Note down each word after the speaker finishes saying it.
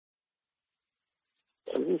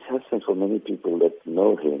Aziz Hassim, for many people that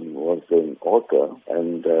know him, was an author,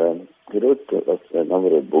 and he wrote a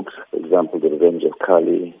number of books. For example, The Revenge of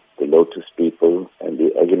Kali, The Lotus People, and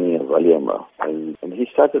The Agony of Valiyama. And he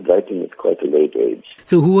started writing at quite a late age.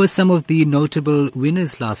 So who were some of the notable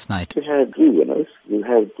winners last night? We had three winners. We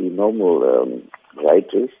had the normal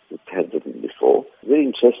writers that had written before. Very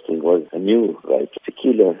interesting was a new writer,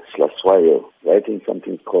 Tequila Slaswayo, writing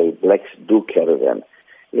something called Blacks Do Caravan.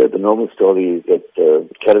 Yeah, the normal story is that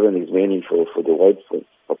Caravan is mainly for the white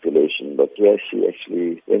population, but yeah, she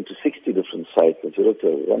actually went to 60 different sites and she wrote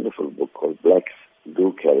a wonderful book called Blacks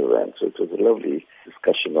Do Caravan. So it was a lovely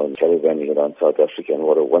discussion on caravanning around South Africa and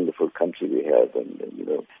what a wonderful country we have. And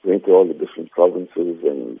went to all the different provinces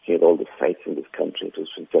and had all the sites in this country. It was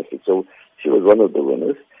fantastic. So she was one of the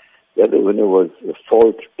winners. The other winner was The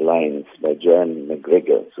Fault Lines by Joanne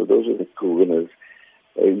McGregor. So those were the two winners.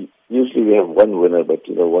 Usually we have one winner, but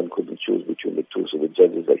one couldn't choose between the two, so the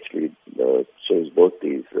judges actually chose both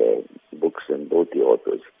these books and both the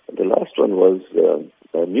authors. And the last one was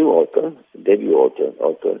a new author, debut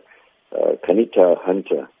author, Kanita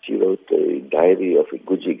Hunter. She wrote a diary of a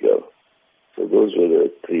Guji girl. So those were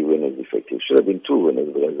the three winners, effectively. Should have been two winners,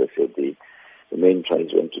 but as I said, the main prize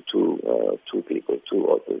went to two people, two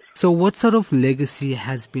authors. So what sort of legacy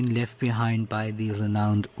has been left behind by the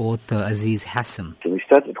renowned author Aziz Hassim? So he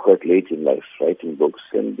started quite late in life writing books,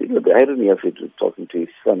 and the irony of it, talking to his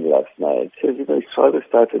son last night, says his father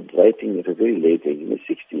started writing at a very late age, in his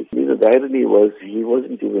 60s. The irony was he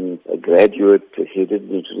wasn't even a graduate, he didn't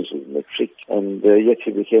even finish his matric, and yet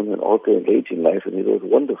he became an author late in life, and he wrote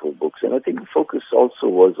wonderful books. And I think the focus also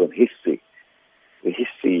was on history. The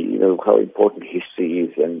history, how important history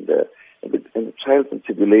is, and the trials and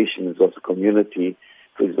tribulations of the community.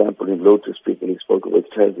 For example, in Lotus People, he spoke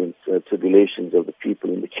about trials and tribulations of the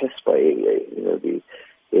people in the Casbah area, the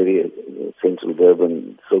area, central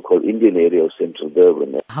Durban, so-called Indian area of central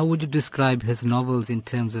Durban. How would you describe his novels in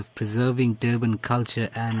terms of preserving Durban culture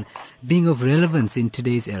and being of relevance in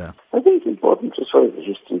today's era? I think it's important as far as the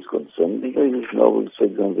history is concerned. His novels, for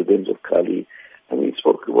example, The Revenge of Kali, he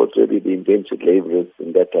spoke about really the indentured laborers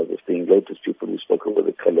and that type of thing. Lotus People, we spoke about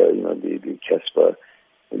the color, the Casbah,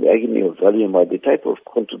 and the Agony of Valiyama, the type of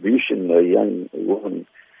contribution a young woman,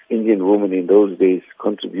 Indian woman in those days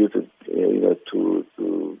contributed, to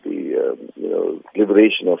the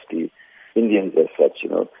liberation of the Indians as such,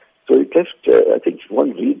 So it left, I think, if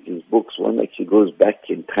one reads his books, one actually goes back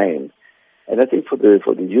in time. And I think for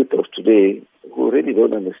the youth of today, who really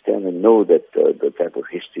don't understand and know that the type of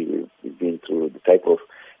history we've been through, the type of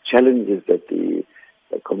challenges that the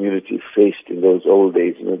community faced in those old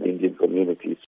days, the Indian communities,